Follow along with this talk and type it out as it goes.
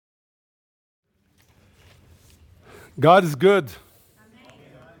God is good.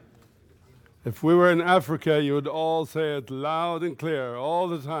 If we were in Africa, you would all say it loud and clear all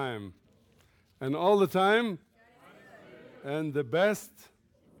the time. And all the time, and the best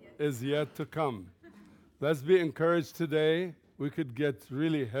is yet to come. Let's be encouraged today. We could get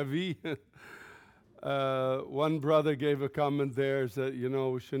really heavy. One brother gave a comment there that,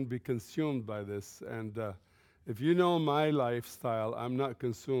 we shouldn't be consumed by this. And if you know my lifestyle, I'm not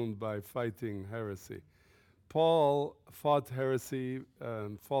consumed by fighting heresy. Paul fought heresy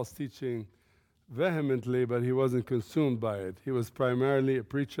and false teaching vehemently, but he wasn't consumed by it. He was primarily a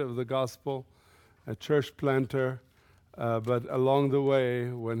preacher of the gospel, a church planter, but along the way,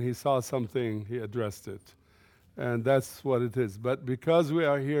 when he saw something, he addressed it. And that's what it is. But because we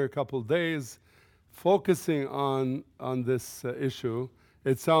are here a couple days focusing on this issue,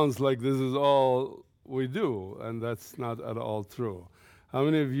 it sounds like this is all we do, and that's not at all true. How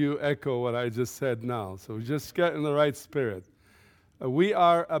many of you echo what I just said now? So just get in the right spirit. We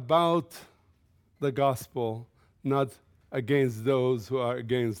are about the gospel, not against those who are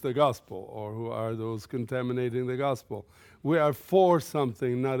against the gospel or who are those contaminating the gospel. We are for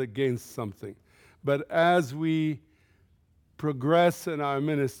something, not against something. But as we progress in our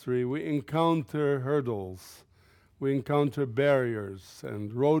ministry, we encounter hurdles, we encounter barriers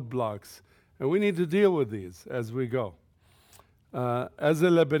and roadblocks, and we need to deal with these as we go. As a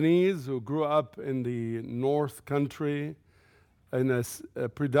Lebanese who grew up in the North Country, in a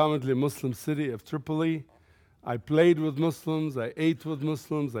predominantly Muslim city of Tripoli, I played with Muslims, I ate with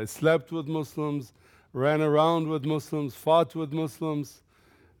Muslims, I slept with Muslims, ran around with Muslims, fought with Muslims,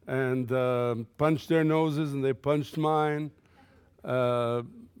 and punched their noses and they punched mine, on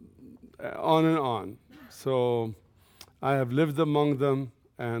and on. So I have lived among them,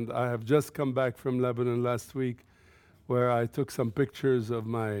 and I have just come back from Lebanon last week, where I took some pictures of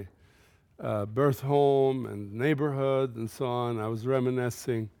my birth home and neighborhood and so on. I was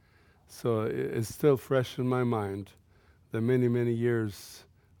reminiscing, so it's still fresh in my mind, the many, many years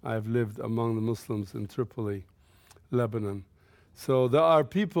I've lived among the Muslims in Tripoli, Lebanon. So there are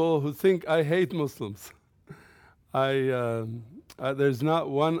people who think I hate Muslims. There's not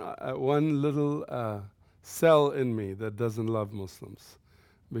one little cell in me that doesn't love Muslims,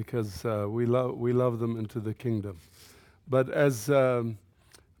 because we love them into the kingdom. But as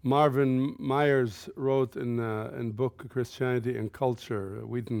Marvin Myers wrote in book Christianity and Culture, a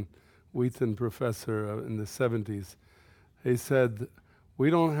Wheaton professor in the 70s, he said, we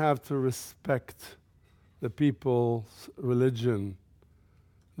don't have to respect the people's religion,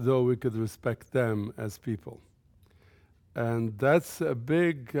 though we could respect them as people. And that's a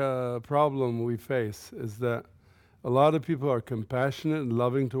big problem we face, is that a lot of people are compassionate and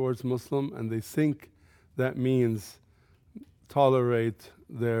loving towards Muslim, and they think that means tolerate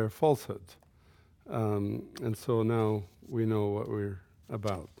their falsehood. And so now we know what we're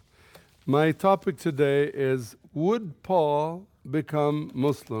about. My topic today is, would Paul become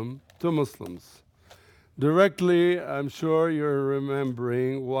Muslim to Muslims? Directly, I'm sure you're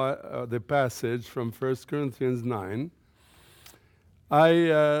remembering the passage from 1 Corinthians 9. I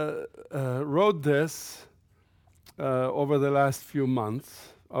wrote this over the last few months,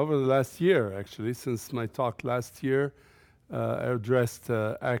 over the last year actually, since my talk last year. I addressed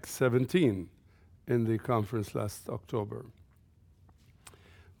Acts 17 in the conference last October.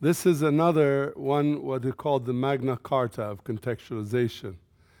 This is another one, what they call the Magna Carta of contextualization,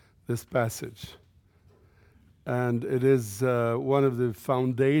 this passage. And it is one of the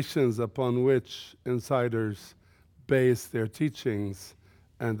foundations upon which insiders base their teachings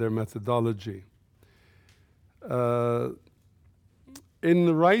and their methodology.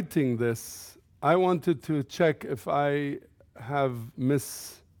 In writing this, I wanted to check if I have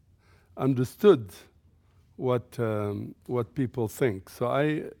misunderstood what people think. So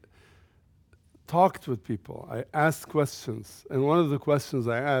I talked with people. I asked questions. And one of the questions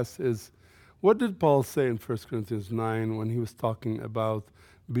I asked is, what did Paul say in 1 Corinthians 9 when he was talking about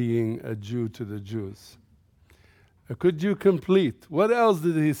being a Jew to the Jews? Could you complete? What else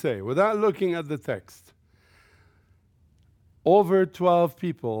did he say without looking at the text? Over 12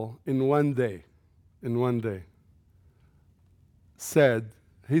 people in one day,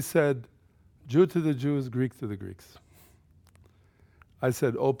 he said, Jew to the Jews, Greek to the Greeks. I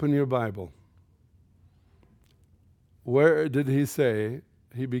said, open your Bible. Where did he say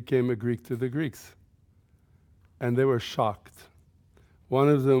he became a Greek to the Greeks? And they were shocked. One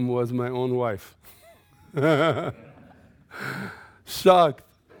of them was my own wife. Shocked.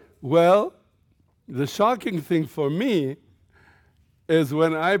 Well, the shocking thing for me is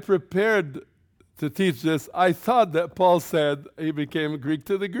when I prepared to teach this, I thought that Paul said he became a Greek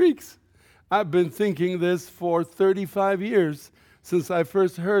to the Greeks. I've been thinking this for 35 years since I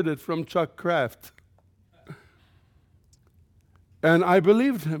first heard it from Chuck Kraft. And I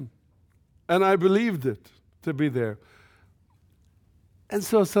believed him. And I believed it to be there. And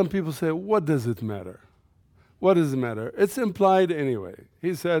so some people say, what does it matter? What does it matter? It's implied anyway.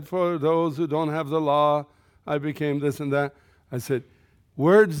 He said, for those who don't have the law, I became this and that. I said,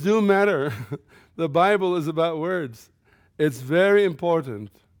 words do matter. The Bible is about words. It's very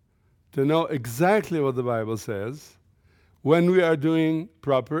important to know exactly what the Bible says when we are doing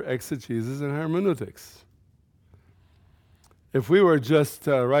proper exegesis and hermeneutics. If we were just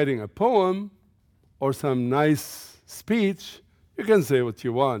writing a poem or some nice speech, you can say what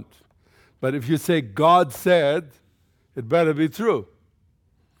you want. But if you say God said, it better be true.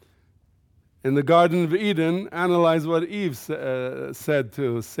 In the Garden of Eden, analyze what Eve said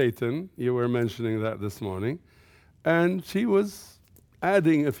to Satan. You were mentioning that this morning. And she was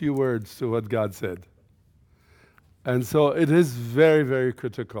adding a few words to what God said. And so it is very, very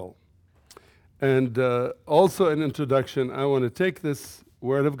critical. And also an introduction, I want to take this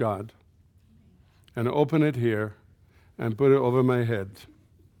Word of God and open it here and put it over my head.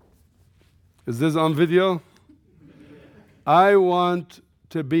 Is this on video? I want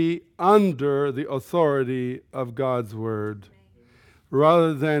to be under the authority of God's Word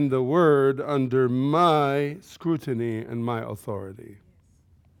rather than the Word under my scrutiny and my authority.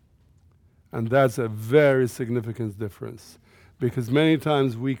 And that's a very significant difference, because many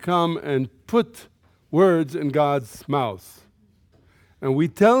times we come and put words in God's mouth and we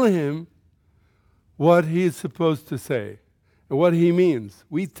tell him what he is supposed to say and what he means.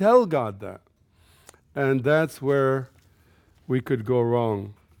 We tell God that. And that's where we could go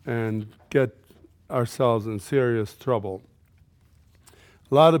wrong and get ourselves in serious trouble.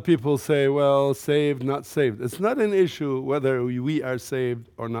 A lot of people say, well, saved, not saved. It's not an issue whether we are saved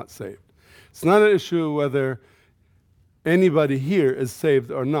or not saved. It's not an issue whether anybody here is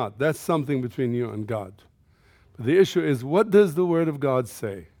saved or not. That's something between you and God. But the issue is, what does the Word of God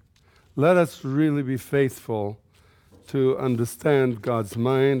say? Let us really be faithful to understand God's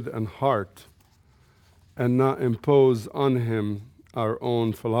mind and heart and not impose on him our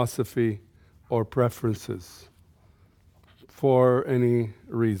own philosophy or preferences for any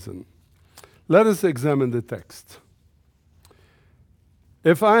reason. Let us examine the text.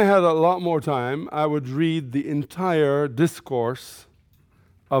 If I had a lot more time, I would read the entire discourse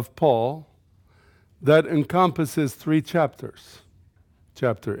of Paul that encompasses 3 chapters,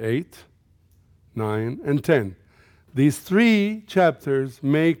 chapter 8, 9, and 10. These 3 chapters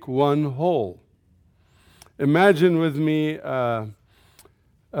make one whole. Imagine with me a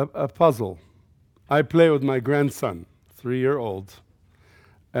puzzle. I play with my grandson, 3-year-old,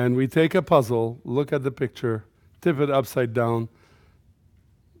 and we take a puzzle, look at the picture, tip it upside down,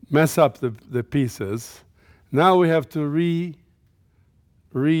 mess up the pieces. Now we have to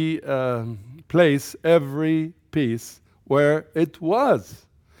place every piece where it was.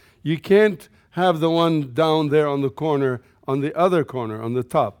 You can't have the one down there on the corner, on the other corner, on the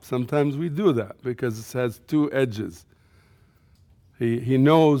top. Sometimes we do that because it has 2 edges. He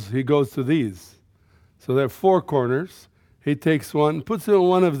knows he goes to these. So there are 4 corners. He takes one, puts it on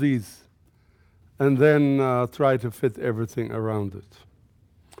one of these, and then try to fit everything around it.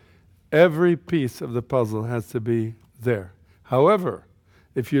 Every piece of the puzzle has to be there. However,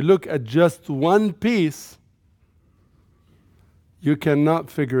 if you look at just one piece, you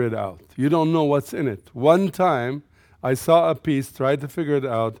cannot figure it out. You don't know what's in it. One time, I saw a piece, tried to figure it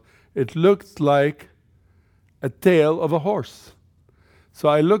out. It looked like a tail of a horse. So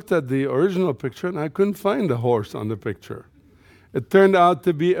I looked at the original picture and I couldn't find a horse on the picture. It turned out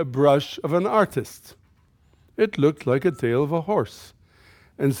to be a brush of an artist. It looked like a tail of a horse.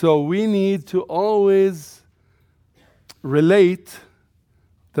 And so we need to always relate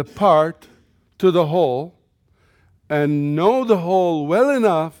the part to the whole and know the whole well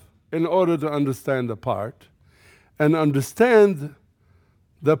enough in order to understand the part, and understand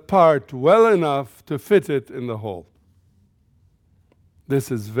the part well enough to fit it in the whole.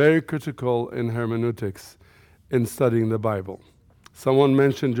 This is very critical in hermeneutics in studying the Bible. Someone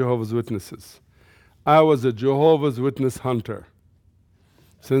mentioned Jehovah's Witnesses. I was a Jehovah's Witness hunter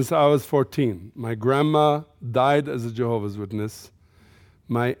since I was 14. My grandma died as a Jehovah's Witness.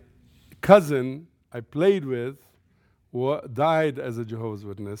 My cousin I played with died as a Jehovah's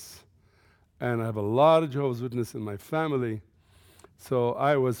Witness. And I have a lot of Jehovah's Witnesses in my family. So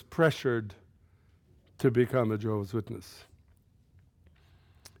I was pressured to become a Jehovah's Witness.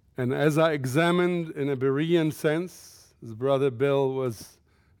 And as I examined in a Berean sense, as Brother Bill was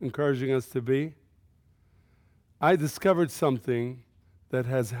encouraging us to be, I discovered something that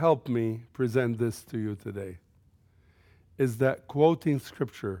has helped me present this to you today is that quoting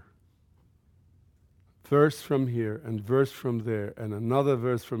Scripture, verse from here and verse from there and another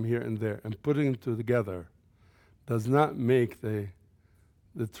verse from here and there, and putting them together does not make the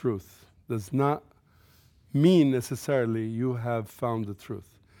truth, does not mean necessarily you have found the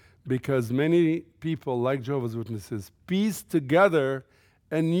truth. Because many people, like Jehovah's Witnesses, piece together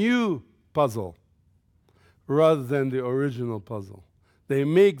a new puzzle rather than the original puzzle. They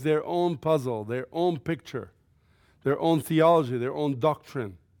make their own puzzle, their own picture, their own theology, their own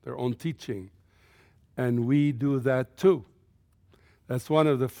doctrine, their own teaching. And we do that too. That's one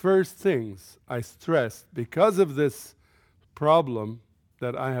of the first things I stressed because of this problem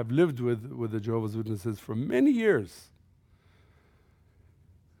that I have lived with the Jehovah's Witnesses for many years.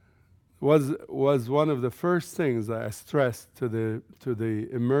 Was one of the first things that I stressed to the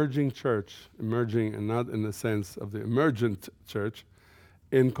emerging church, emerging and not in the sense of the emergent church,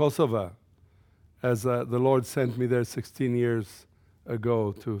 in Kosovo, as the Lord sent me there 16 years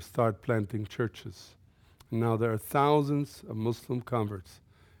ago to start planting churches. Now there are thousands of Muslim converts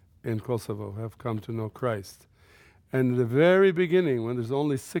in Kosovo who have come to know Christ. And in the very beginning, when there's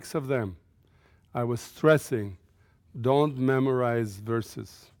only 6 of them, I was stressing, don't memorize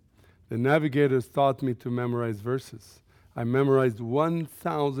verses. The navigators taught me to memorize verses. I memorized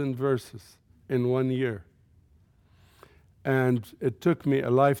 1,000 verses in 1 year. And it took me a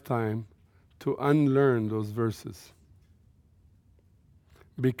lifetime to unlearn those verses.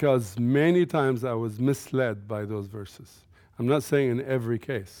 Because many times I was misled by those verses. I'm not saying in every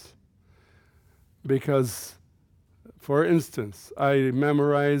case. Because, for instance, I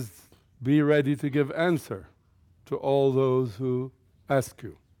memorized, be ready to give answer to all those who ask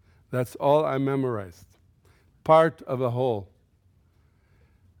you. That's all I memorized. Part of a whole.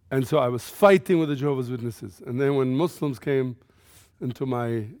 And so I was fighting with the Jehovah's Witnesses. And then when Muslims came into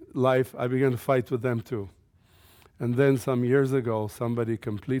my life, I began to fight with them too. And then some years ago, somebody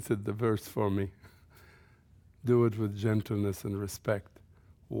completed the verse for me. Do it with gentleness and respect.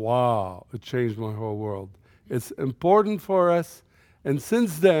 Wow, it changed my whole world. It's important for us. And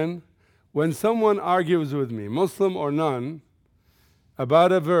since then, when someone argues with me, Muslim or none,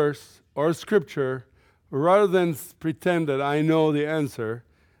 about a verse or scripture, rather than pretend that I know the answer,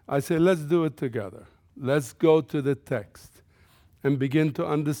 I say, let's do it together. Let's go to the text and begin to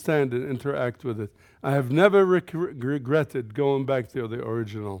understand and interact with it. I have never regretted going back to the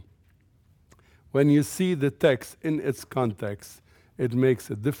original. When you see the text in its context, it makes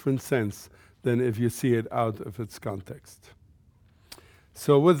a different sense than if you see it out of its context.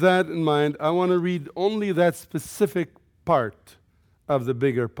 So with that in mind, I want to read only that specific part of the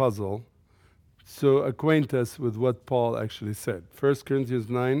bigger puzzle to acquaint us with what Paul actually said. 1 Corinthians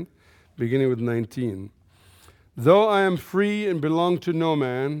 9, beginning with 19. Though I am free and belong to no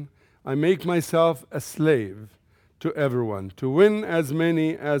man, I make myself a slave to everyone, to win as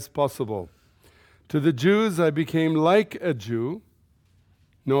many as possible. To the Jews I became like a Jew.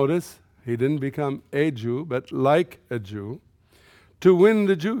 Notice, he didn't become a Jew, but like a Jew. To win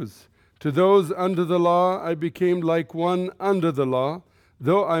the Jews. To those under the law I became like one under the law,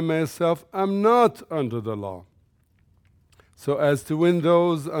 though I myself am not under the law, so as to win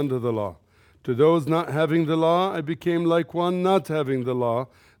those under the law. To those not having the law I became like one not having the law,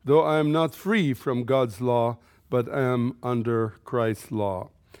 though I am not free from God's law, but am under Christ's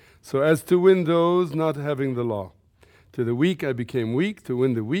law, so as to win those not having the law. To the weak I became weak, to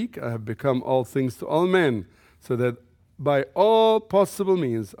win the weak I have become all things to all men, so that by all possible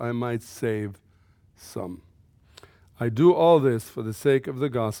means I might save some. I do all this for the sake of the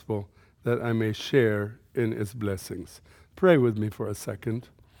gospel, that I may share in its blessings. Pray with me for a second.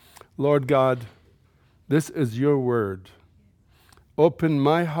 Lord God, this is your word. Open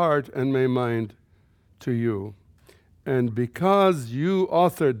my heart and my mind to you. And because you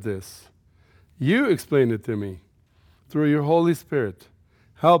authored this, you explain it to me through your Holy Spirit.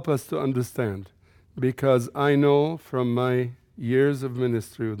 Help us to understand, because I know from my years of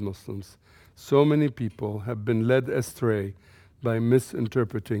ministry with Muslims, so many people have been led astray by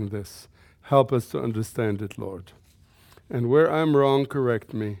misinterpreting this. Help us to understand it, Lord. And where I'm wrong,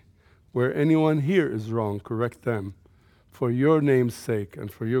 correct me. Where anyone here is wrong, correct them. For your name's sake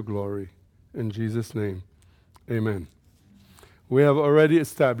and for your glory. In Jesus' name, amen. We have already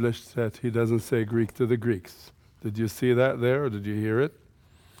established that he doesn't say Greek to the Greeks. Did you see that there, or did you hear it?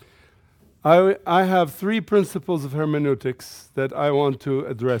 I have 3 principles of hermeneutics that I want to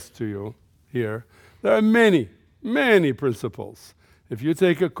address to you here. There are many, many principles. If you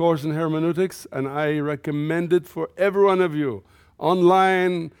take a course in hermeneutics, and I recommend it for every one of you,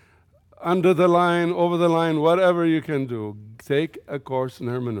 online, under the line, over the line, whatever you can do. Take a course in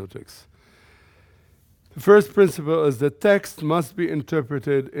hermeneutics. The first principle is the text must be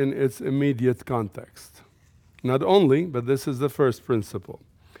interpreted in its immediate context. Not only, but this is the first principle.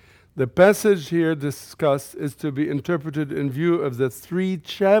 The passage here discussed is to be interpreted in view of the 3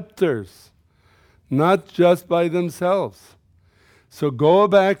 chapters, not just by themselves. So go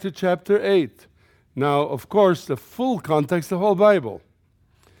back to chapter 8. Now, of course, the full context, the whole Bible.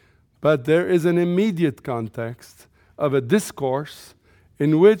 But there is an immediate context of a discourse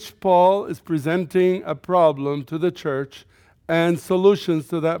in which Paul is presenting a problem to the church and solutions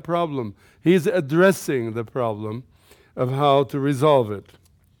to that problem. He's addressing the problem of how to resolve it.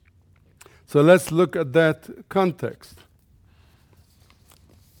 So let's look at that context.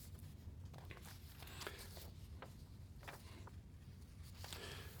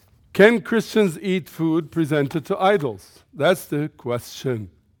 Can Christians eat food presented to idols? That's the question.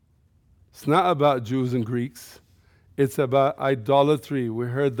 It's not about Jews and Greeks. It's about idolatry. We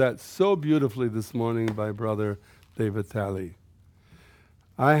heard that so beautifully this morning by Brother David Talley.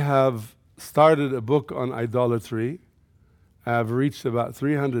 I have started a book on idolatry. I've reached about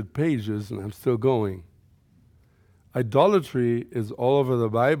 300 pages and I'm still going. Idolatry is all over the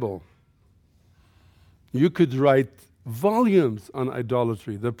Bible. You could write volumes on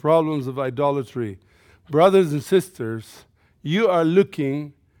idolatry, the problems of idolatry. Brothers and sisters, you are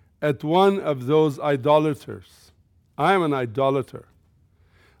looking at one of those idolaters. I am an idolater.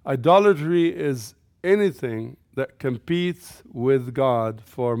 Idolatry is anything that competes with God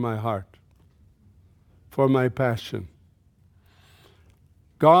for my heart, for my passion.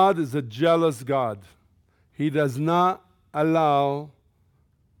 God is a jealous God. He does not allow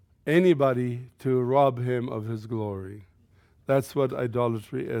anybody to rob him of his glory. That's what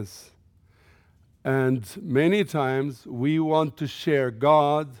idolatry is. And many times we want to share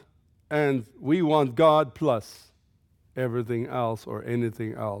God, and we want God plus everything else or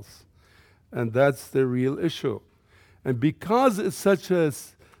anything else. And that's the real issue. And because it's such a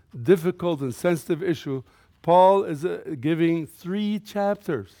difficult and sensitive issue, Paul is giving 3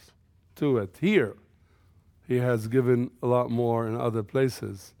 chapters to it. Here, he has given a lot more in other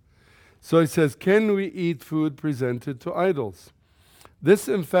places. So he says, can we eat food presented to idols? This,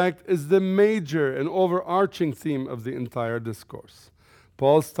 in fact, is the major and overarching theme of the entire discourse.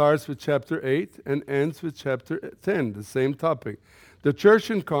 Paul starts with chapter 8 and ends with chapter 10, the same topic. The church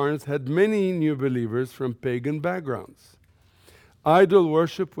in Corinth had many new believers from pagan backgrounds. Idol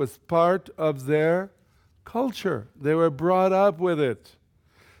worship was part of their culture. They were brought up with it.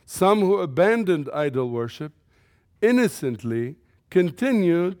 Some who abandoned idol worship innocently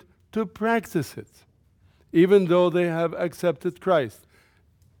continued to practice it, even though they have accepted Christ.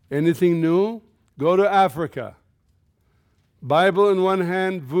 Anything new? Go to Africa. Bible in one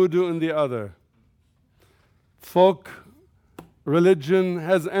hand, voodoo in the other. Folk religion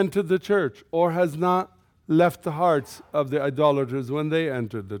has entered the church or has not left the hearts of the idolaters when they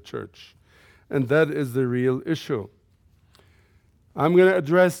entered the church. And that is the real issue. I'm going to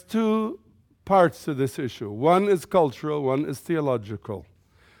address 2 parts to this issue. One is cultural, one is theological.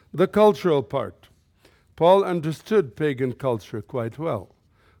 The cultural part. Paul understood pagan culture quite well.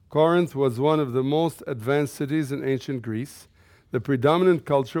 Corinth was one of the most advanced cities in ancient Greece. The predominant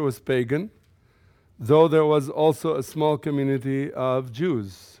culture was pagan, though there was also a small community of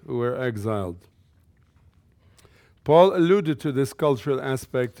Jews who were exiled. Paul alluded to this cultural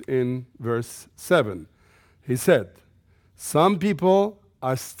aspect in verse 7. He said, some people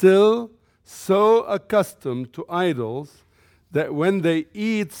are still so accustomed to idols that when they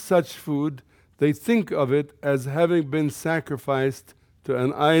eat such food, they think of it as having been sacrificed to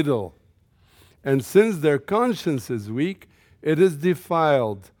an idol. And since their conscience is weak, it is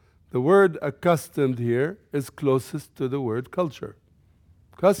defiled. The word accustomed here is closest to the word culture.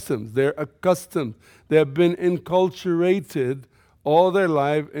 Customs, they're accustomed. They have been enculturated all their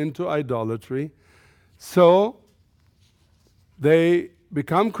life into idolatry. So they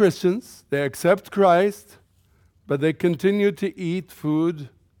become Christians, they accept Christ, but they continue to eat food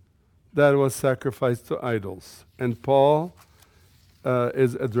that was sacrificed to idols. And Paul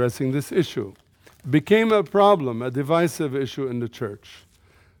is addressing this issue. Became a problem, a divisive issue in the church.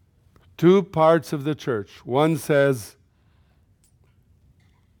 2 parts of the church. One says,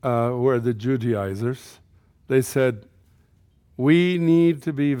 who are the Judaizers, they said, we need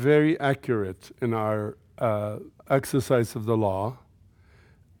to be very accurate in our exercise of the law.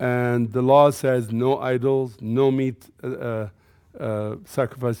 And the law says no idols, no meat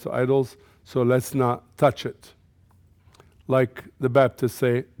sacrificed to idols, so let's not touch it. Like the Baptists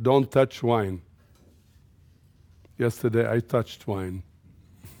say, don't touch wine. Yesterday I touched wine.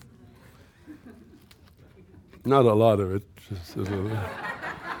 Not a lot of it. Just a little.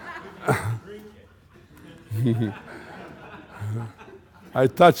 I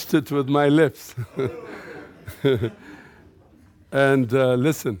touched it with my lips. And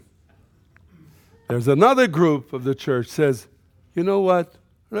listen, there's another group of the church says, you know what?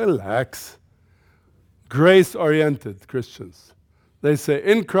 Relax. Grace-oriented Christians. They say,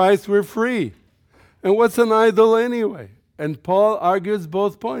 in Christ we're free. And what's an idol anyway? And Paul argues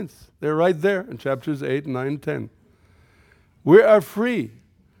both points. They're right there in chapters 8, 9, 10. We are free.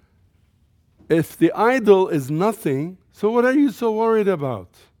 If the idol is nothing, so what are you so worried about?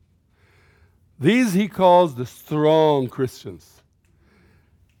 These he calls the strong Christians.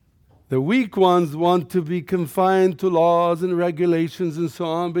 The weak ones want to be confined to laws and regulations and so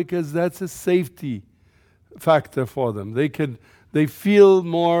on because that's a safety factor for them. They feel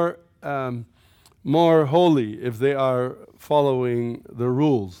more holy if they are following the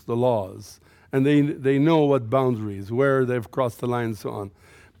rules, the laws, and they know what boundaries, where they've crossed the line and so on.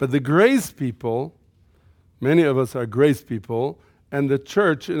 But the grace people, many of us are grace people, and the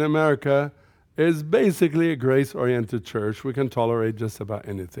church in America is basically a grace-oriented church. We can tolerate just about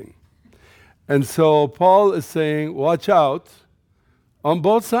anything. And so Paul is saying, watch out on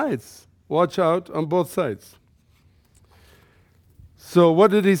both sides. Watch out on both sides. So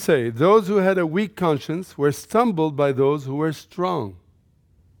what did he say? Those who had a weak conscience were stumbled by those who were strong.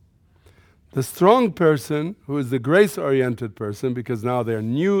 The strong person, who is the grace-oriented person, because now they're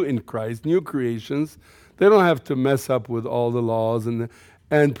new in Christ, new creations, they don't have to mess up with all the laws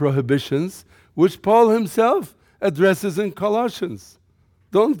and prohibitions, which Paul himself addresses in Colossians.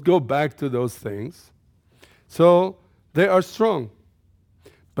 Don't go back to those things. So they are strong.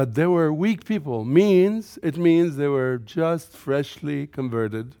 But they were weak people. It means they were just freshly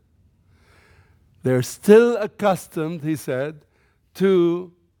converted. They're still accustomed, he said,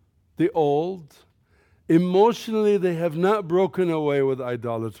 to the old. Emotionally, they have not broken away with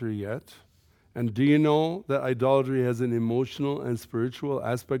idolatry yet. And do you know that idolatry has an emotional and spiritual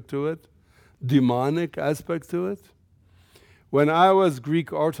aspect to it? Demonic aspect to it? When I was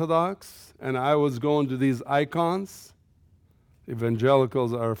Greek Orthodox and I was going to these icons,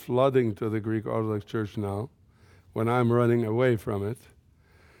 evangelicals are flooding to the Greek Orthodox Church now, when I'm running away from it.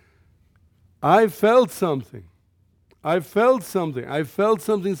 I felt something. I felt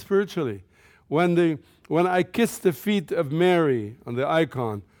something spiritually. When I kissed the feet of Mary on the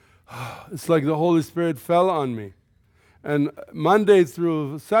icon, it's like the Holy Spirit fell on me. And Monday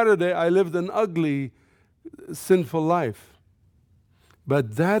through Saturday, I lived an ugly, sinful life.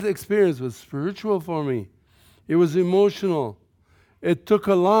 But that experience was spiritual for me. It was emotional. It took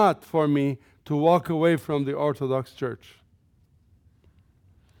a lot for me to walk away from the Orthodox Church.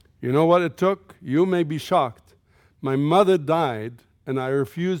 You know what it took? You may be shocked. My mother died, and I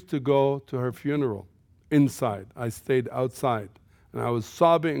refused to go to her funeral inside. I stayed outside, and I was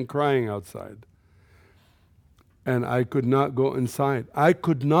sobbing and crying outside. And I could not go inside. I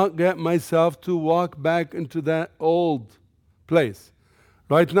could not get myself to walk back into that old place.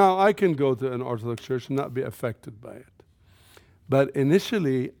 Right now, I can go to an Orthodox church and not be affected by it. But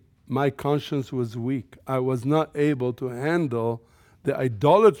initially, my conscience was weak. I was not able to handle the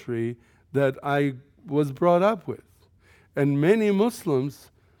idolatry that I was brought up with. And many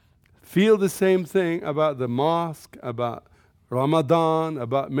Muslims feel the same thing about the mosque, about Ramadan,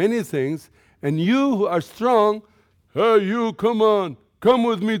 about many things. And you who are strong, hey, you, come on, come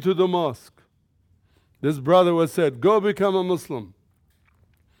with me to the mosque. This brother was said, go become a Muslim.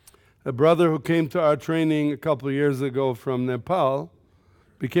 A brother who came to our training a couple of years ago from Nepal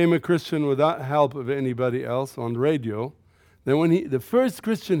became a Christian without help of anybody else on radio. Then when the first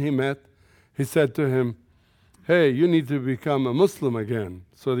Christian he met, he said to him, hey, you need to become a Muslim again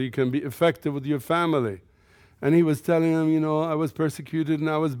so that you can be effective with your family. And he was telling him, I was persecuted and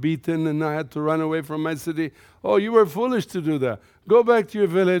I was beaten and I had to run away from my city. Oh, you were foolish to do that. Go back to your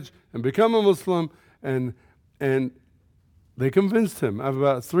village and become a Muslim. And they convinced him.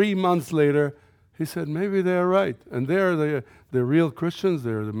 About 3 months later, he said, maybe they're right. And they're the real Christians.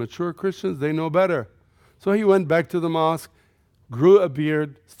 They're the mature Christians. They know better. So he went back to the mosque, grew a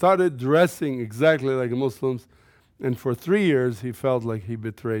beard, started dressing exactly like Muslims. And for 3 years, he felt like he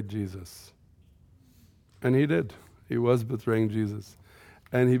betrayed Jesus. And he did. He was betraying Jesus.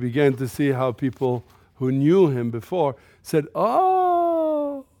 And he began to see how people who knew him before said,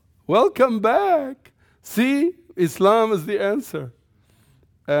 oh, welcome back. See, Islam is the answer.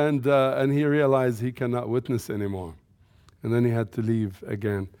 And he realized he cannot witness anymore. And then he had to leave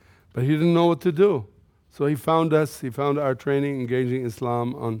again. But he didn't know what to do. So he found us. He found our training, Engaging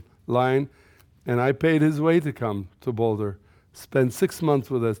Islam, online. And I paid his way to come to Boulder spent 6 months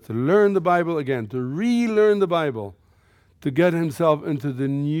with us to learn the Bible again, to relearn the Bible, to get himself into the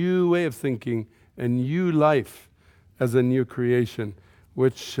new way of thinking and new life as a new creation,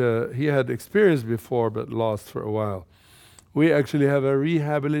 which he had experienced before but lost for a while. We actually have a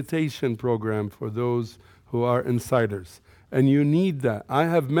rehabilitation program for those who are insiders. And you need that. I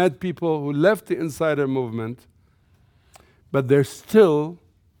have met people who left the insider movement, but they're still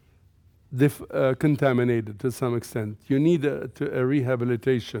contaminated to some extent. You need a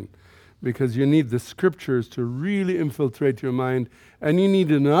rehabilitation because you need the scriptures to really infiltrate your mind, and you need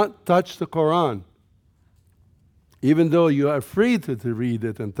to not touch the Quran. Even though you are free to read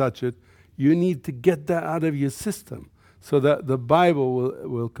it and touch it, you need to get that out of your system so that the Bible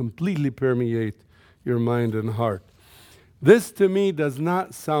will completely permeate your mind and heart. This to me does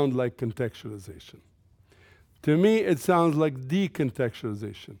not sound like contextualization. To me it sounds like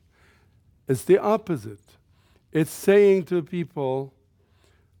decontextualization. It's the opposite. It's saying to people,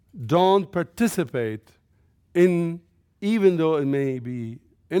 don't participate in, even though it may be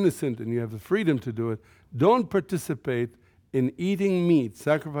innocent and you have the freedom to do it, don't participate in eating meat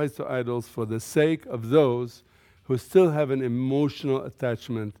sacrificed to idols for the sake of those who still have an emotional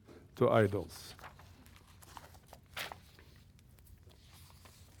attachment to idols.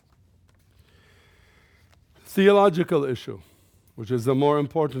 Theological issue, which is the more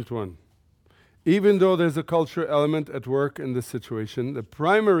important one. Even though there's a cultural element at work in this situation, the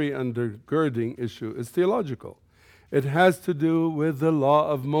primary undergirding issue is theological. It has to do with the law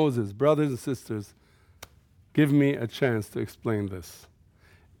of Moses. Brothers and sisters, give me a chance to explain this.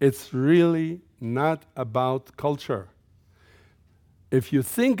 It's really not about culture. If you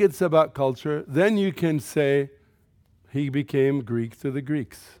think it's about culture, then you can say he became Greek to the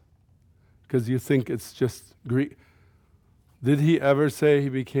Greeks, because you think it's just Greek. Did he ever say he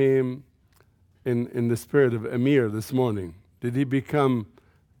became, in the spirit of Emir this morning, did he become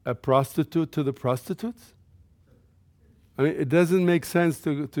a prostitute to the prostitutes? I mean, it doesn't make sense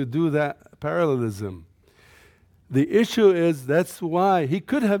to do that parallelism. The issue is, that's why he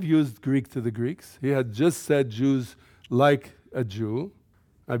could have used Greek to the Greeks. He had just said Jews like a Jew.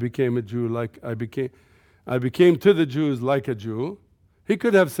 I became a Jew like I became to the Jews like a Jew. He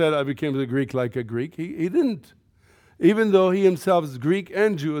could have said I became to the Greek like a Greek. He didn't. Even though he himself is Greek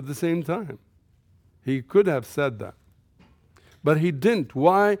and Jew at the same time. He could have said that. But he didn't.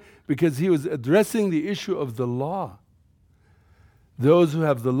 Why? Because he was addressing the issue of the law. Those who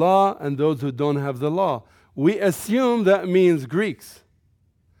have the law and those who don't have the law. We assume that means Greeks.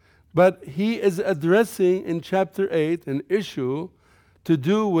 But he is addressing in chapter 8 an issue to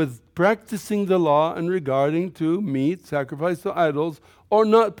do with practicing the law and regarding to meat sacrificed to idols or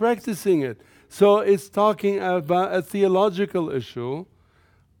not practicing it. So it's talking about a theological issue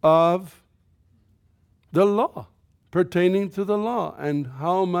of the law, pertaining to the law, and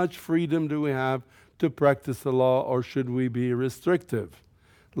how much freedom do we have to practice the law, or should we be restrictive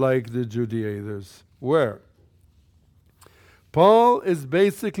like the Judaizers were? Paul is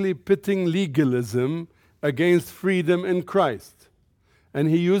basically pitting legalism against freedom in Christ, and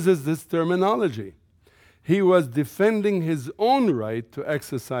he uses this terminology. He was defending his own right to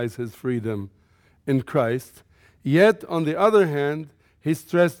exercise his freedom in Christ, yet on the other hand, he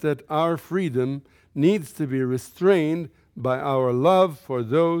stressed that our freedom needs to be restrained by our love for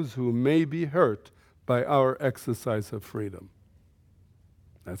those who may be hurt by our exercise of freedom.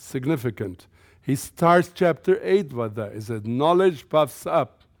 That's significant. He starts chapter 8 with that. He said, knowledge puffs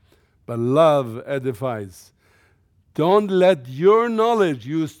up, but love edifies. Don't let your knowledge,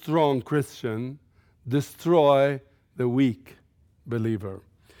 you strong Christian, destroy the weak believer.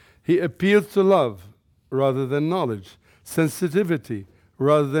 He appeals to love rather than knowledge, sensitivity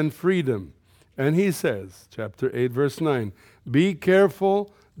rather than freedom. And he says, chapter 8, verse 9, be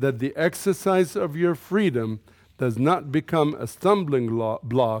careful that the exercise of your freedom does not become a stumbling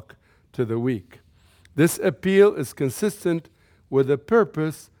block to the weak. This appeal is consistent with the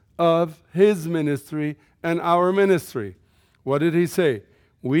purpose of his ministry and our ministry. What did he say?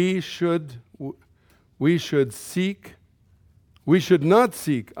 We should not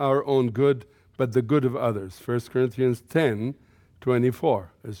seek our own good, but the good of others. 1 Corinthians 10:24.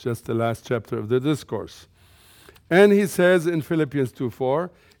 It's just the last chapter of the discourse. And he says in Philippians 2:4,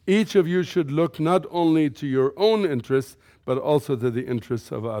 each of you should look not only to your own interests, but also to the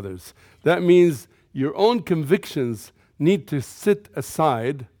interests of others. That means your own convictions need to sit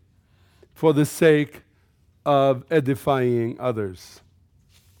aside for the sake of edifying others.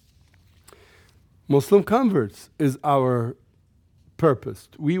 Muslim converts is our purpose.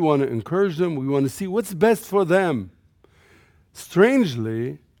 We want to encourage them. We want to see what's best for them.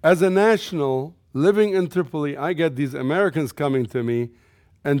 Strangely, as a national living in Tripoli, I get these Americans coming to me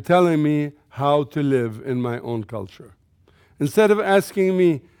and telling me how to live in my own culture. Instead of asking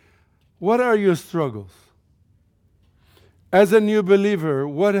me, what are your struggles? As a new believer,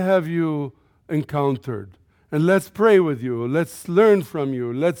 what have you encountered? And let's pray with you. Let's learn from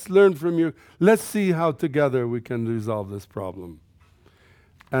you. Let's learn from you. Let's see how together we can resolve this problem.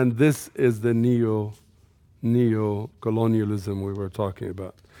 And this is the neo-colonialism we were talking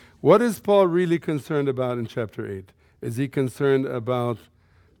about. What is Paul really concerned about in chapter 8? Is he concerned about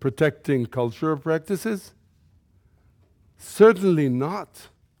protecting cultural practices? Certainly not.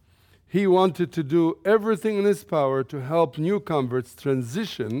 He wanted to do everything in his power to help new converts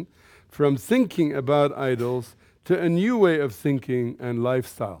transition from thinking about idols to a new way of thinking and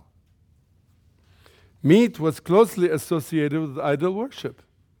lifestyle. Meat was closely associated with idol worship.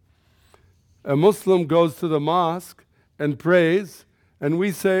 A Muslim goes to the mosque and prays, and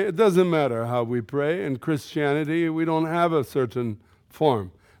we say it doesn't matter how we pray. In Christianity, we don't have a certain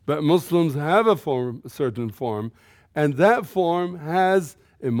form, but Muslims have a certain form, and that form has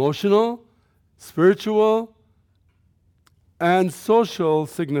emotional, spiritual, and social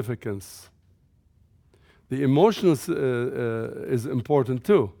significance. The emotional is important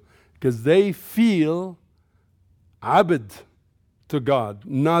too, because they feel abd to God,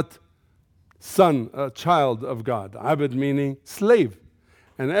 not son, a child of God. Abd meaning slave.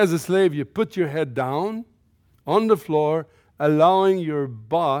 And as a slave, you put your head down on the floor, allowing your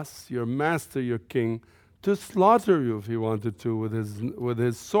boss, your master, your king, to slaughter you if he wanted to with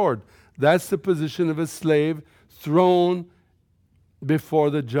his sword. That's the position of a slave thrown before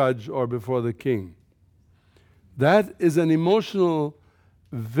the judge or before the king. That is an emotional,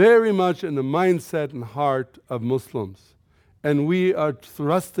 very much in the mindset and heart of Muslims. And we are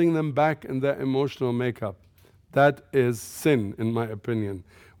thrusting them back in that emotional makeup. That is sin, in my opinion.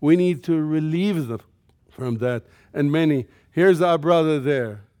 We need to relieve them from that. And here's our brother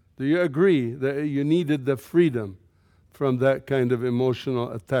there. Do you agree that you needed the freedom from that kind of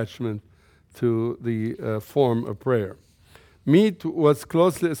emotional attachment to the form of prayer? Meat was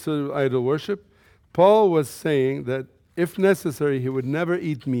closely associated with idol worship. Paul was saying that if necessary, he would never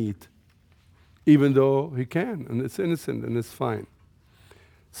eat meat, even though he can, and it's innocent and it's fine.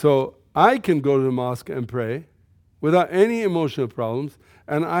 So I can go to the mosque and pray without any emotional problems,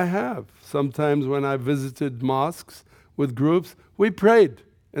 and I have. Sometimes when I visited mosques with groups, we prayed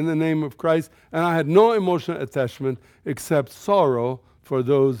in the name of Christ, and I had no emotional attachment except sorrow for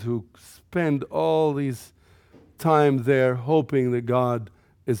those who spend all these time there hoping that God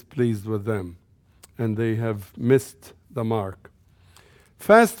is pleased with them, and they have missed the mark.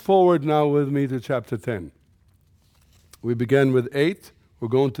 Fast forward now with me to chapter 10. We began with 8, we're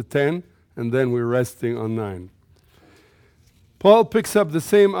going to 10, and then we're resting on 9. Paul picks up the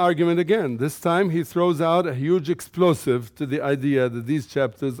same argument again. This time he throws out a huge explosive to the idea that these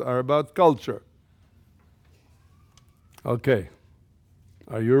chapters are about culture. Okay,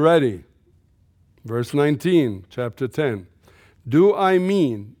 are you ready? Verse 19, chapter 10. Do I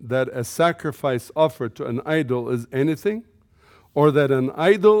mean that a sacrifice offered to an idol is anything? Or that an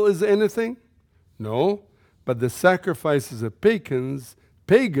idol is anything? No, but the sacrifices of pagans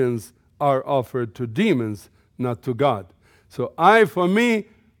are offered to demons, not to God. So for me,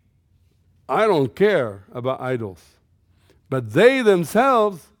 I don't care about idols. But they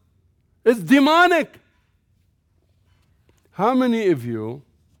themselves, it's demonic. How many of you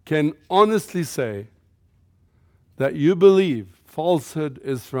can honestly say that you believe falsehood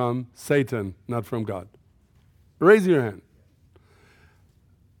is from Satan, not from God? Raise your hand.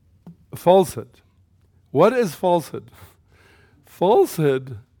 Falsehood. What is falsehood?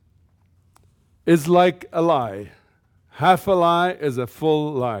 Falsehood is like a lie. Half a lie is a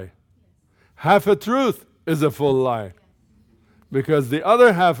full lie. Half a truth is a full lie. Because the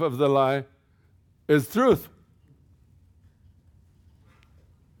other half of the lie is truth.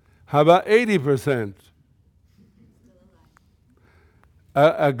 How about 80%?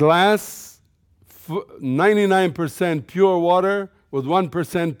 A glass, 99% pure water with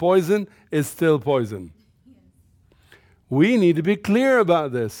 1% poison is still poison. We need to be clear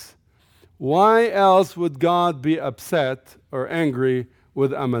about this. Why else would God be upset or angry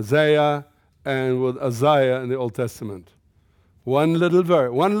with Amaziah and with Isaiah in the Old Testament? One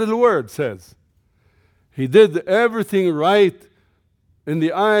little word says, he did everything right in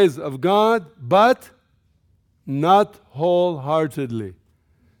the eyes of God, but not wholeheartedly.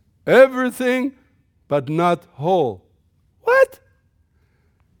 Everything, but not whole. What?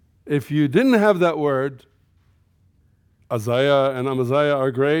 If you didn't have that word, Isaiah and Amaziah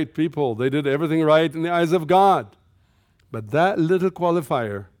are great people. They did everything right in the eyes of God. But that little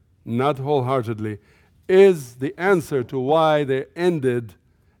qualifier not wholeheartedly, is the answer to why they ended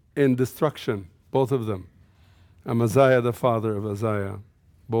in destruction, both of them. Amaziah, the father of Uzziah,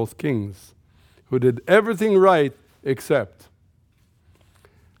 both kings, who did everything right except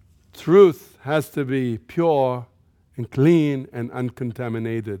truth has to be pure and clean and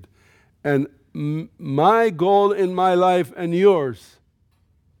uncontaminated. And my goal in my life and yours,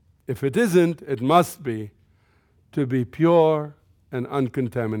 if it isn't, it must be to be pure and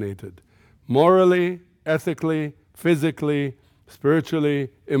uncontaminated. Morally, ethically, physically, spiritually,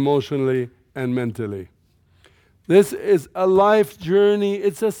 emotionally, and mentally. This is a life journey.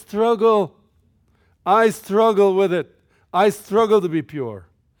 It's a struggle. I struggle with it. I struggle to be pure.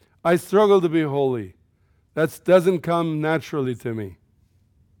 I struggle to be holy. That doesn't come naturally to me.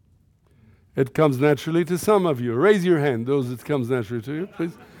 It comes naturally to some of you. Raise your hand, those it comes naturally to you,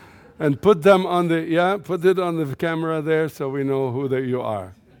 please. And put them on put it on the camera there so we know who that you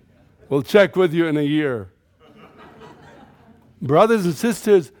are. We'll check with you in a year. Brothers and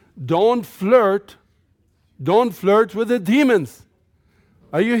sisters, don't flirt with the demons.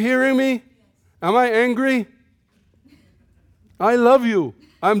 Are you hearing me? Am I angry? I love you.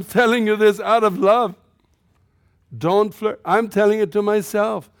 I'm telling you this out of love. Don't flirt. I'm telling it to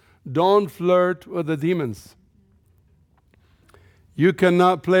myself. Don't flirt with the demons. You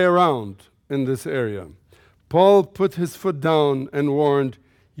cannot play around in this area. Paul put his foot down and warned,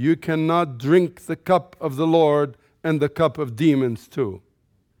 you cannot drink the cup of the Lord and the cup of demons too.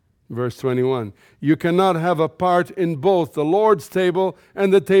 Verse 21. You cannot have a part in both the Lord's table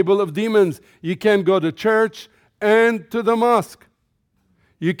and the table of demons. You can't go to church and to the mosque.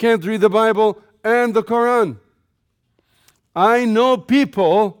 You can't read the Bible and the Quran. I know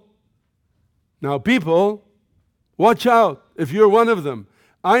people, watch out if you're one of them.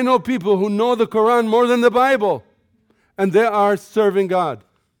 I know people who know the Quran more than the Bible, and they are serving God.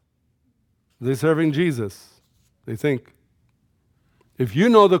 They're serving Jesus. They think. If you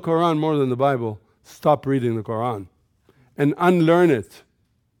know the Quran more than the Bible, stop reading the Quran and unlearn it.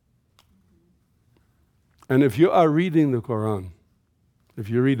 And if you are reading the Quran, if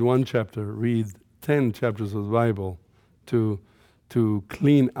you read one chapter, read 10 chapters of the Bible to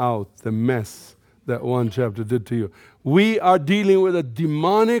clean out the mess that one chapter did to you. We are dealing with a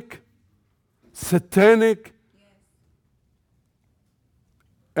demonic, satanic,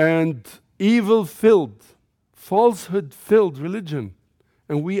 and evil-filled, falsehood-filled religion.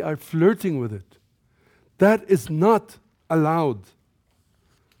 And we are flirting with it. That is not allowed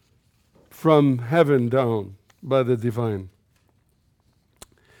from heaven down by the divine.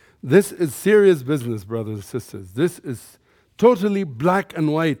 This is serious business, brothers and sisters. This is totally black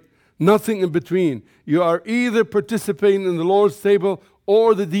and white, nothing in between. You are either participating in the Lord's table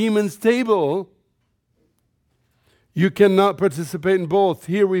or the demon's table. You cannot participate in both.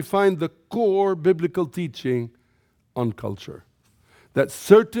 Here we find the core biblical teaching on culture. That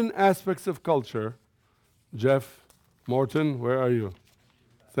certain aspects of culture, Jeff, Morton, where are you?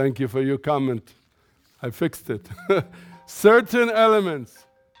 Thank you for your comment. I fixed it. Certain elements.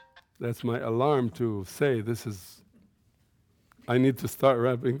 That's my alarm to say I need to start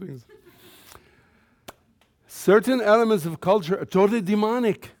wrapping things. Certain elements of culture are totally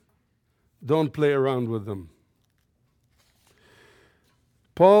demonic. Don't play around with them.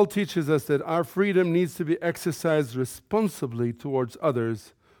 Paul teaches us that our freedom needs to be exercised responsibly towards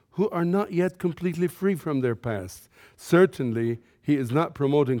others who are not yet completely free from their past. Certainly, he is not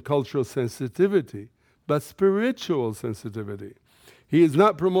promoting cultural sensitivity, but spiritual sensitivity. He is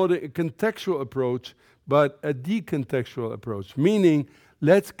not promoting a contextual approach, but a decontextual approach, meaning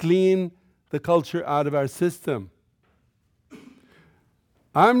let's clean the culture out of our system.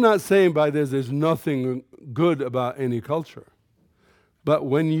 I'm not saying by this there's nothing good about any culture. But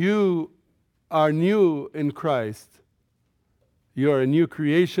when you are new in Christ, you are a new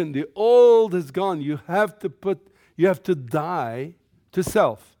creation. The old is gone. You have to die to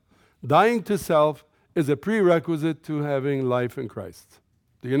self. Dying to self is a prerequisite to having life in Christ.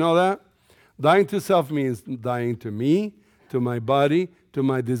 Do you know that? Dying to self means dying to me, to my body, to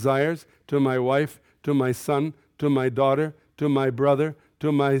my desires, to my wife, to my son, to my daughter, to my brother,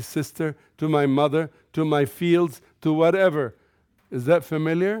 to my sister, to my mother, to my fields, to whatever. Is that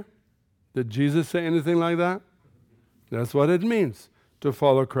familiar? Did Jesus say anything like that? That's what it means to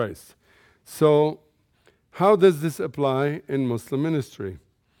follow Christ. So, how does this apply in Muslim ministry?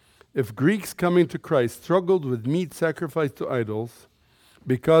 If Greeks coming to Christ struggled with meat sacrificed to idols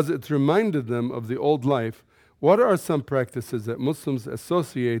because it reminded them of the old life, what are some practices that Muslims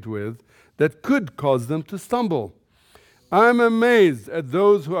associate with that could cause them to stumble? I'm amazed at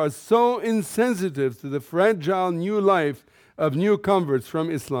those who are so insensitive to the fragile new life of new converts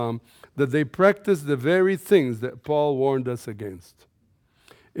from Islam that they practice the very things that Paul warned us against.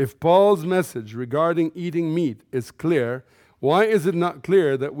 If Paul's message regarding eating meat is clear, why is it not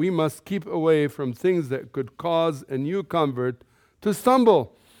clear that we must keep away from things that could cause a new convert to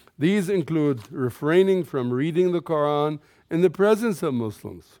stumble? These include refraining from reading the Quran in the presence of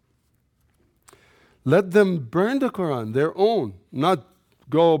Muslims. Let them burn the Quran, their own, not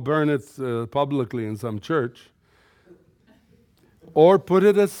go burn it publicly in some church, or put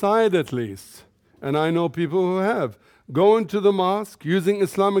it aside at least. And I know people who have. Go into the mosque using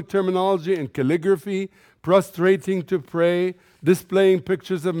Islamic terminology and calligraphy, prostrating to pray, displaying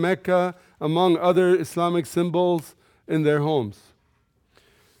pictures of Mecca, among other Islamic symbols in their homes.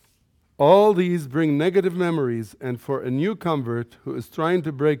 All these bring negative memories, and for a new convert who is trying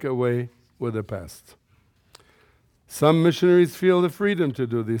to break away with the past. Some missionaries feel the freedom to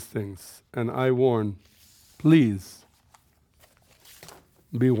do these things, and I warn, please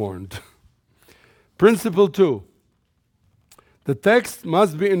be warned. Principle 2. The text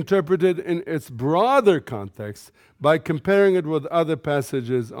must be interpreted in its broader context by comparing it with other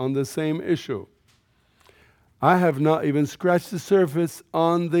passages on the same issue. I have not even scratched the surface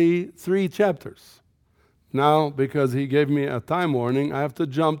on the 3 chapters. Now, because he gave me a time warning, I have to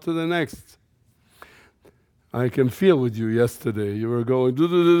jump to the next. I can feel with you yesterday. You were going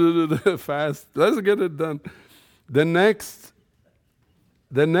fast. Let's get it done. This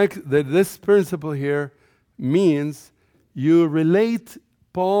principle here means you relate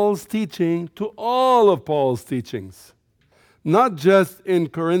Paul's teaching to all of Paul's teachings. Not just in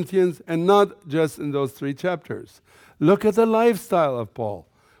Corinthians and not just in those 3 chapters. Look at the lifestyle of Paul.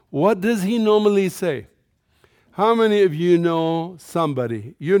 What does he normally say? How many of you know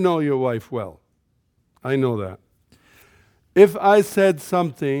somebody? You know your wife well. I know that. If I said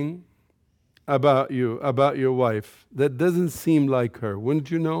something about you, about your wife, that doesn't seem like her,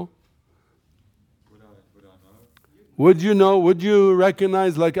 wouldn't you know? Would I know? Would you know? Would you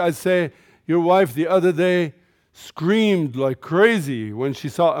recognize, like I say, your wife the other day screamed like crazy when she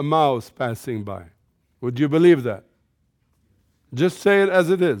saw a mouse passing by? Would you believe that? Just say it as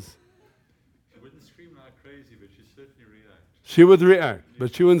it is. She wouldn't scream like crazy, but she'd certainly react. She would react,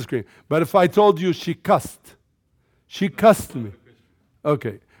 but she wouldn't scream. But if I told you she cussed me.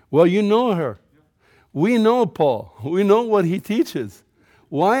 Okay. Well, you know her. Yeah. We know Paul. We know what he teaches.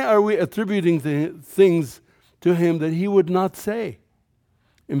 Why are we attributing things to him that he would not say?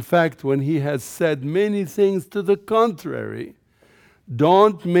 In fact, when he has said many things to the contrary,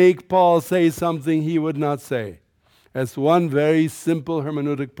 don't make Paul say something he would not say. That's one very simple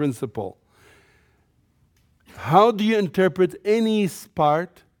hermeneutic principle. How do you interpret any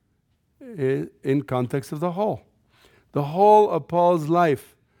part in context of the whole? The whole of Paul's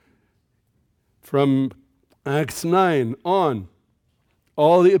life, from Acts 9 on,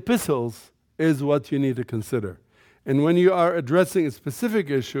 all the epistles, is what you need to consider. And when you are addressing a specific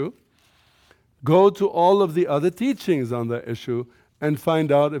issue, go to all of the other teachings on that issue and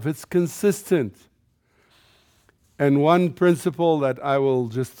find out if it's consistent. And one principle that I will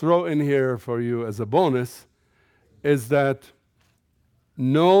just throw in here for you as a bonus is that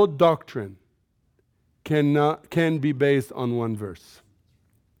no doctrine can be based on one verse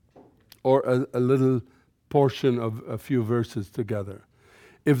or a little portion of a few verses together.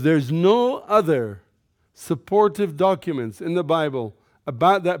 If there's no other supportive documents in the Bible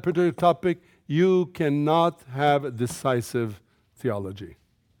about that particular topic, you cannot have a decisive theology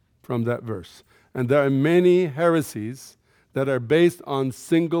from that verse. And there are many heresies that are based on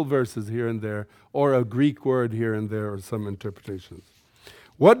single verses here and there, or a Greek word here and there, or some interpretations.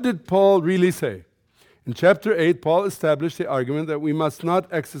 What did Paul really say? In chapter 8, Paul established the argument that we must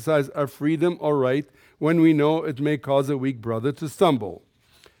not exercise our freedom or right when we know it may cause a weak brother to stumble.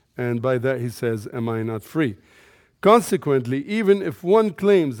 And by that he says, am I not free? Consequently, even if one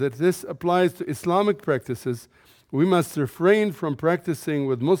claims that this applies to Islamic practices, we must refrain from practicing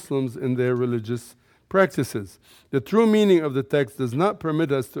with Muslims in their religious practices. The true meaning of the text does not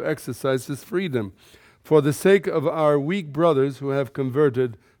permit us to exercise this freedom for the sake of our weak brothers who have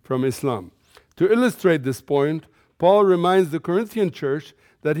converted from Islam. To illustrate this point, Paul reminds the Corinthian church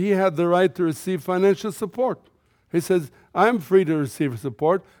that he had the right to receive financial support. He says, I'm free to receive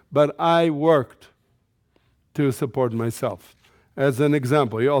support, but I worked to support myself. As an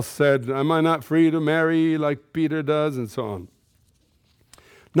example, he also said, am I not free to marry like Peter does, and so on.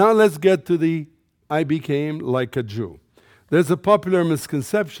 Now let's get to the I became like a Jew. There's a popular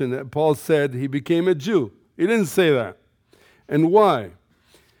misconception that Paul said he became a Jew. He didn't say that. And why?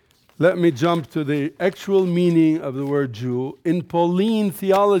 Let me jump to the actual meaning of the word Jew in Pauline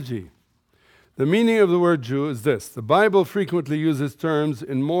theology. The meaning of the word Jew is this. The Bible frequently uses terms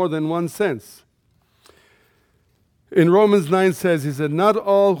in more than one sense. In Romans 9 says, he said, not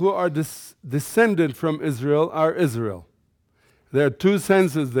all who are descended from Israel are Israel. There are two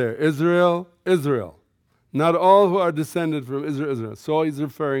senses there, Israel, Israel. Not all who are descended from Israel, Israel. So he's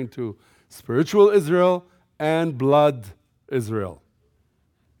referring to spiritual Israel and blood Israel.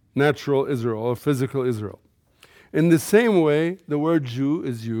 Natural Israel or physical Israel. In the same way, the word Jew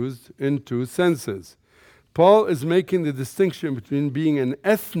is used in two senses. Paul is making the distinction between being an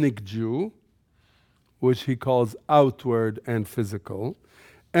ethnic Jew, which he calls outward and physical,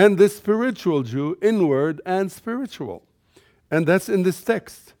 and the spiritual Jew, inward and spiritual. And that's in this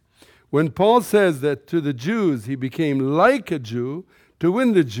text. When Paul says that to the Jews he became like a Jew to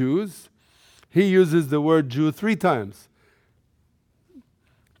win the Jews, he uses the word Jew 3 times.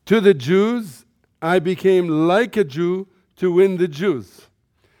 To the Jews, I became like a Jew to win the Jews.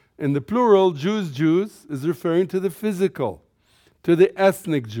 In the plural, Jews, Jews is referring to the physical, to the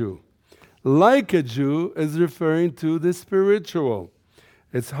ethnic Jew. Like a Jew is referring to the spiritual.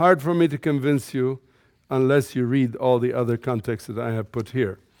 It's hard for me to convince you unless you read all the other contexts that I have put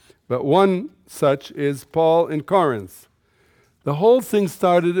here. But one such is Paul in Corinth. The whole thing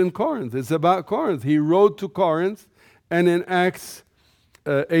started in Corinth. It's about Corinth. He wrote to Corinth, and in Acts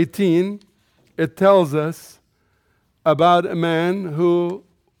 18, it tells us about a man who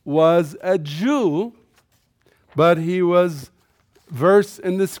was a Jew, but he was versed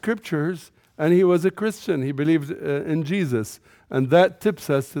in the scriptures, and he was a Christian. He believed in Jesus. And that tips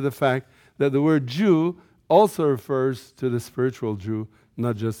us to the fact that the word Jew also refers to the spiritual Jew,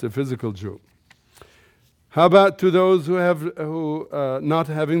 not just the physical Jew. How about to those who not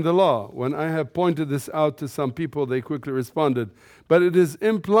having the law? When I have pointed this out to some people, they quickly responded, but it is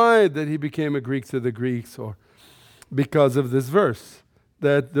implied that he became a Greek to the Greeks, or because of this verse,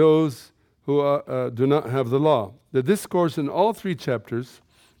 that those who do not have the law. The discourse in all 3 chapters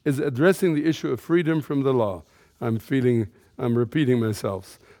is addressing the issue of freedom from the law. I'm repeating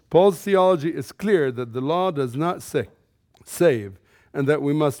myself. Paul's theology is clear that the law does not save, and that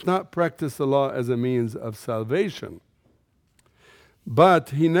we must not practice the law as a means of salvation.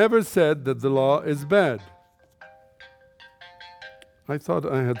 But he never said that the law is bad. I thought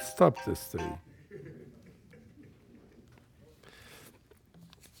I had stopped this thing.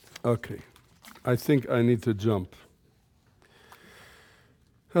 Okay, I think I need to jump.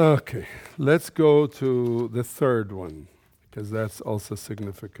 Okay, let's go to the third one, because that's also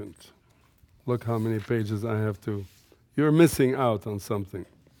significant. Look how many pages I have to. You're missing out on something.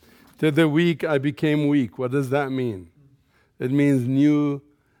 To the weak, I became weak. What does that mean? It means new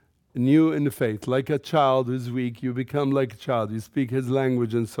in the faith. Like a child who's weak, you become like a child. You speak his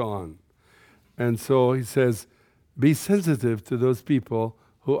language and so on. And so he says, be sensitive to those people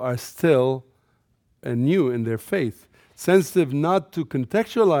who are still new in their faith. Sensitive not to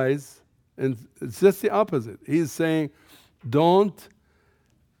contextualize, and it's just the opposite. He's saying, don't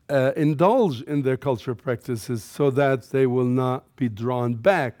indulge in their cultural practices so that they will not be drawn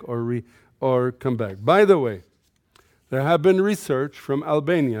back or come back. By the way, there have been research from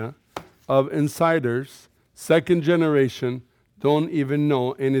Albania of insiders, 2nd generation, don't even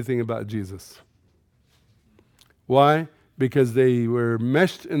know anything about Jesus. Why? Because they were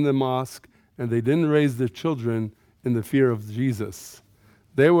meshed in the mosque and they didn't raise their children in the fear of Jesus.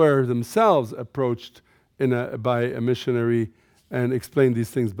 They were themselves approached by a missionary and explained these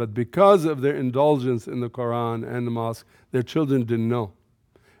things. But because of their indulgence in the Quran and the mosque, their children didn't know.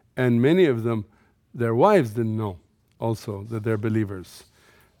 And many of them, their wives didn't know also that they're believers.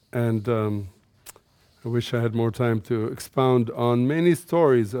 And I wish I had more time to expound on many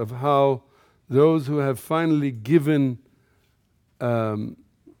stories of how those who have finally given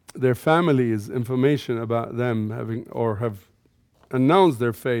their families information about them have announced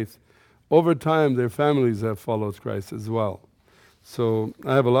their faith, over time their families have followed Christ as well. So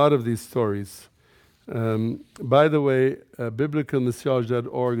I have a lot of these stories. By the way,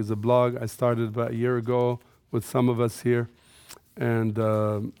 biblicalmissiology.org is a blog I started about a year ago with some of us here, and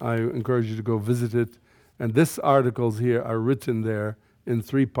I encourage you to go visit it. And these articles here are written there in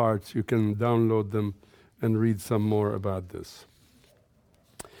 3 parts. You can download them and read some more about this.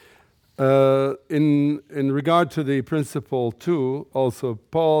 In regard to the principle 2, also,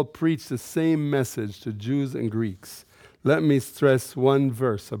 Paul preached the same message to Jews and Greeks. Let me stress one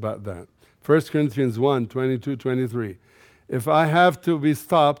verse about that. 1 Corinthians 1, 22, 23. If I have to be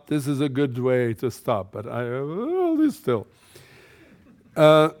stopped, this is a good way to stop, but still.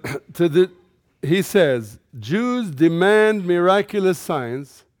 He says, Jews demand miraculous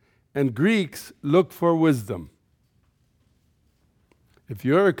signs, and Greeks look for wisdom. If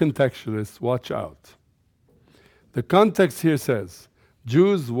you're a contextualist, watch out. The context here says,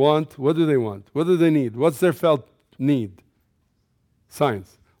 Jews want, what do they want? What do they need? What's their felt need?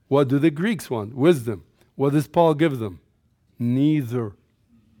 Science. What do the Greeks want? Wisdom. What does Paul give them? Neither.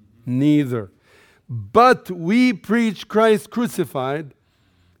 Neither. But we preach Christ crucified,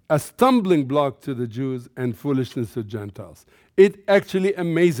 a stumbling block to the Jews and foolishness to Gentiles. It actually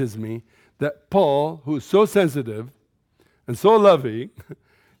amazes me that Paul, who is so sensitive and so loving,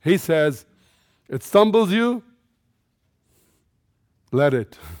 he says, it stumbles you, let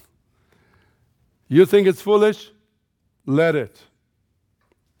it. You think it's foolish? Let it.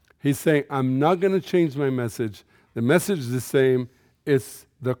 He's saying, I'm not going to change my message. The message is the same. It's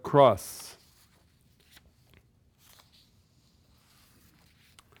the cross.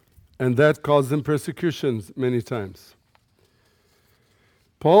 And that caused them persecutions many times.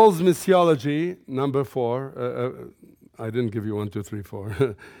 Paul's missiology, number 4, I didn't give you 1, 2, 3,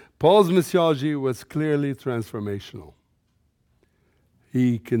 4. Paul's missiology was clearly transformational.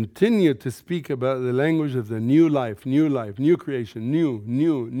 He continued to speak about the language of the new life, new creation,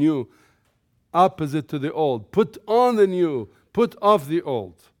 new, opposite to the old. Put on the new, put off the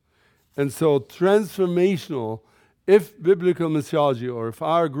old. And so transformational, if biblical missiology or if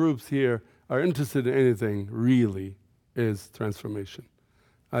our groups here are interested in anything, really is transformation.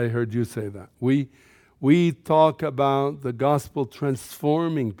 I heard you say that. We talk about the gospel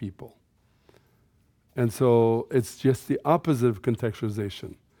transforming people. And so it's just the opposite of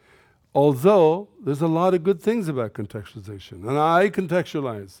contextualization. Although there's a lot of good things about contextualization. And I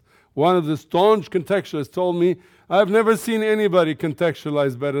contextualize. One of the staunch contextualists told me, I've never seen anybody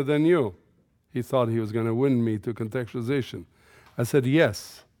contextualize better than you. He thought he was going to win me to contextualization. I said,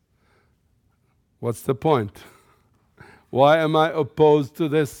 yes. What's the point? Why am I opposed to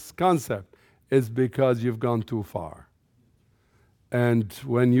this concept? It's because you've gone too far. And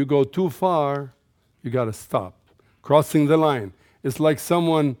when you go too far, you got to stop. Crossing the line. It's like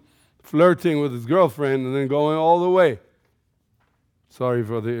someone flirting with his girlfriend and then going all the way. Sorry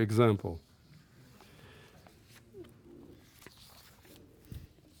for the example.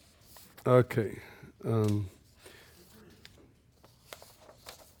 Okay.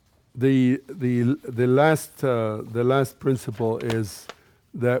 The last principle is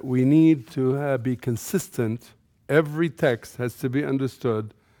that we need to be consistent. Every text has to be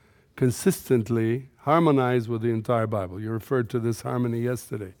understood consistently, harmonized with the entire Bible. You referred to this harmony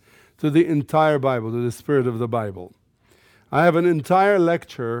yesterday. To the entire Bible, to the spirit of the Bible. I have an entire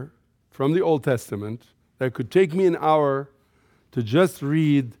lecture from the Old Testament that could take me an hour to just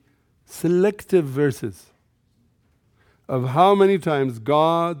read selective verses of how many times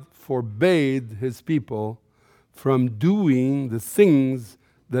God forbade His people from doing the things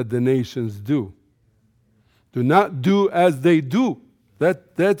that the nations do. Do not do as they do.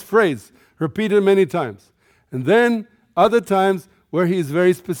 That phrase, repeated many times. And then other times where He is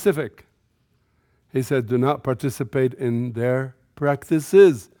very specific. He said, do not participate in their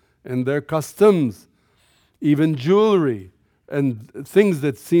practices and their customs, even jewelry and things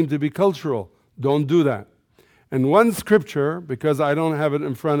that seem to be cultural. Don't do that. And one scripture, because I don't have it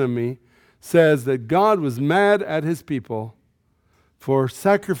in front of me, says that God was mad at His people for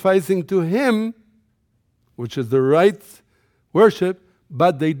sacrificing to Him, which is the right worship,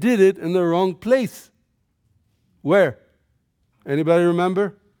 but they did it in the wrong place. Where? Anybody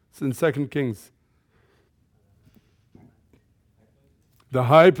remember? It's in 2 Kings. The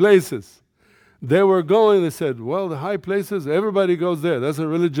high places. They were going, they said, well, the high places, everybody goes there. That's a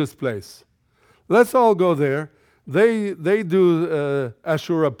religious place. Let's all go there. They do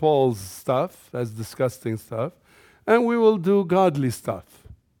Ashura Paul's stuff, that's disgusting stuff, and we will do godly stuff.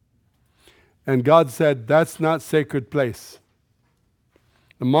 And God said, that's not sacred place.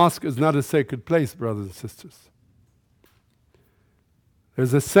 The mosque is not a sacred place, brothers and sisters.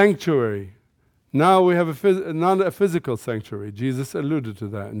 There's a sanctuary. Now we have not a physical sanctuary. Jesus alluded to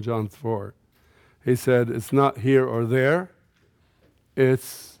that in John 4. He said it's not here or there.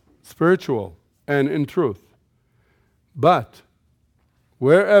 It's spiritual and in truth. But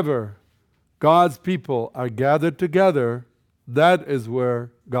wherever God's people are gathered together, that is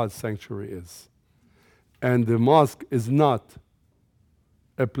where God's sanctuary is. And the mosque is not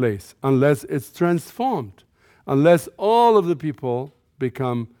a place unless it's transformed, unless all of the people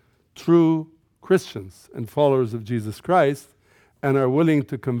become true Christians and followers of Jesus Christ and are willing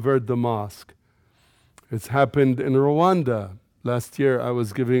to convert the mosque. It's happened in Rwanda. Last year I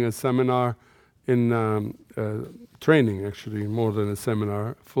was giving a seminar in training, actually, more than a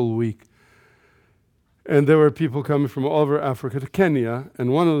seminar, a full week. And there were people coming from all over Africa to Kenya,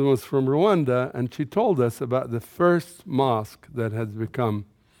 and one of them was from Rwanda, and she told us about the first mosque that has become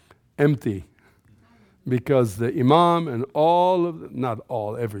empty because the imam and all of, not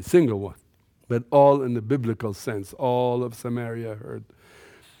all, every single one, but all in the biblical sense, all of Samaria heard,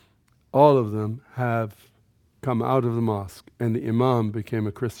 all of them have come out of the mosque, and the imam became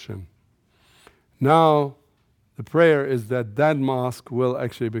a Christian. Now, the prayer is that that mosque will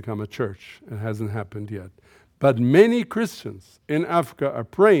actually become a church. It hasn't happened yet. But many Christians in Africa are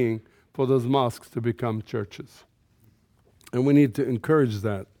praying for those mosques to become churches. And we need to encourage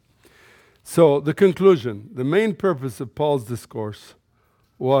that. So the conclusion, the main purpose of Paul's discourse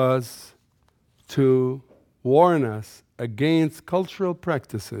was to warn us against cultural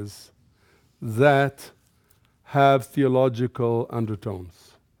practices that have theological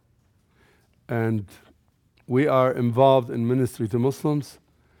undertones. And we are involved in ministry to Muslims.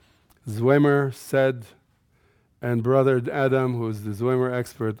 Zwemer said, and Brother Adam, who is the Zwemer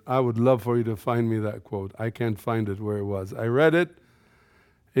expert, I would love for you to find me that quote. I can't find it where it was. I read it.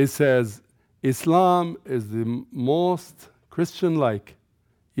 It says, Islam is the most Christian-like,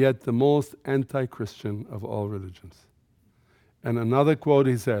 yet the most anti-Christian of all religions. And another quote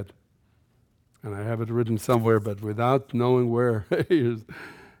he said, and I have it written somewhere, but without knowing where,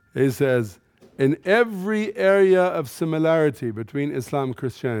 he says, in every area of similarity between Islam and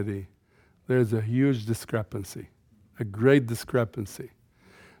Christianity, there's a huge discrepancy, a great discrepancy.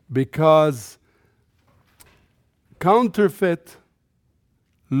 Because counterfeit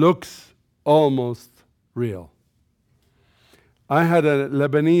looks almost real. I had a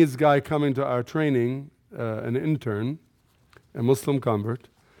Lebanese guy coming to our training, an intern, a Muslim convert,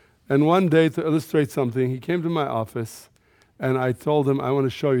 and one day to illustrate something, he came to my office and I told him, I want to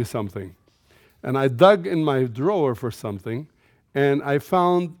show you something. And I dug in my drawer for something, and I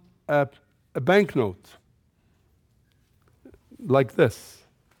found a banknote like this.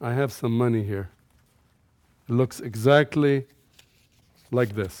 I have some money here. It looks exactly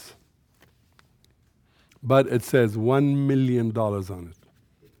like this. But it says $1 million on it.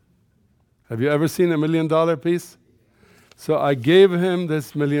 Have you ever seen a $1 million piece? So I gave him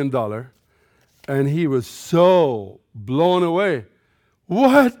this $1 million, and he was so blown away.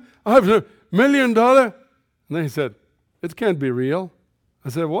 What? I've $1 million? And then he said, it can't be real. I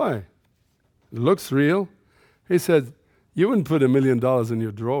said, why? It looks real. He said, you wouldn't put $1 million in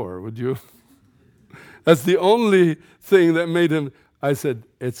your drawer, would you? That's the only thing that made him. I said,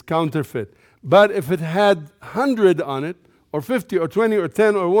 it's counterfeit. But if it had 100 on it, or 50, or 20, or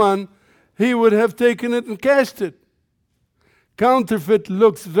 10, or 1, he would have taken it and cashed it. Counterfeit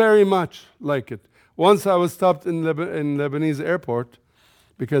looks very much like it. Once I was stopped in Lebanese airport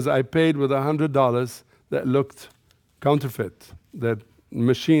because I paid with $100 that looked counterfeit. That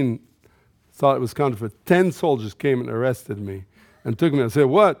machine thought it was counterfeit. 10 soldiers came and arrested me and took me. I said,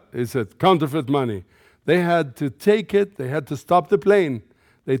 what? He said, counterfeit money. They had to take it. They had to stop the plane.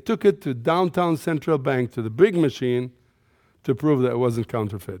 They took it to downtown Central Bank, to the big machine, to prove that it wasn't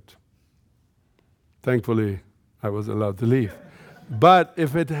counterfeit. Thankfully, I was allowed to leave. But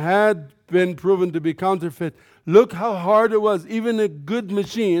if it had been proven to be counterfeit, look how hard it was. Even a good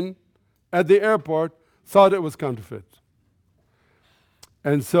machine at the airport thought it was counterfeit.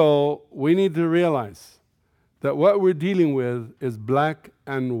 And so we need to realize that what we're dealing with is black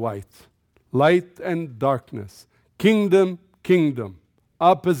and white, light and darkness, kingdom, kingdom,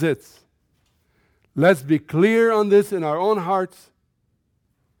 opposites. Let's be clear on this in our own hearts,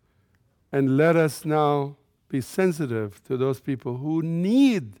 and let us now be sensitive to those people who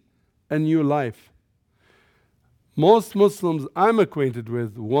need a new life. Most Muslims I'm acquainted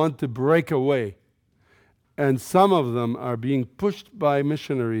with want to break away, and some of them are being pushed by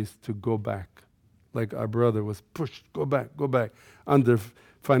missionaries to go back. Like our brother was pushed, go back, under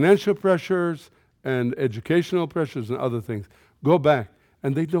financial pressures and educational pressures and other things. Go back.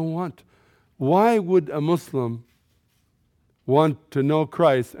 And they don't want. Why would a Muslim want to know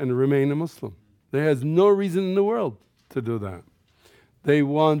Christ and remain a Muslim? There has no reason in the world to do that. They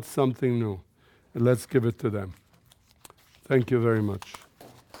want something new. And let's give it to them. Thank you very much.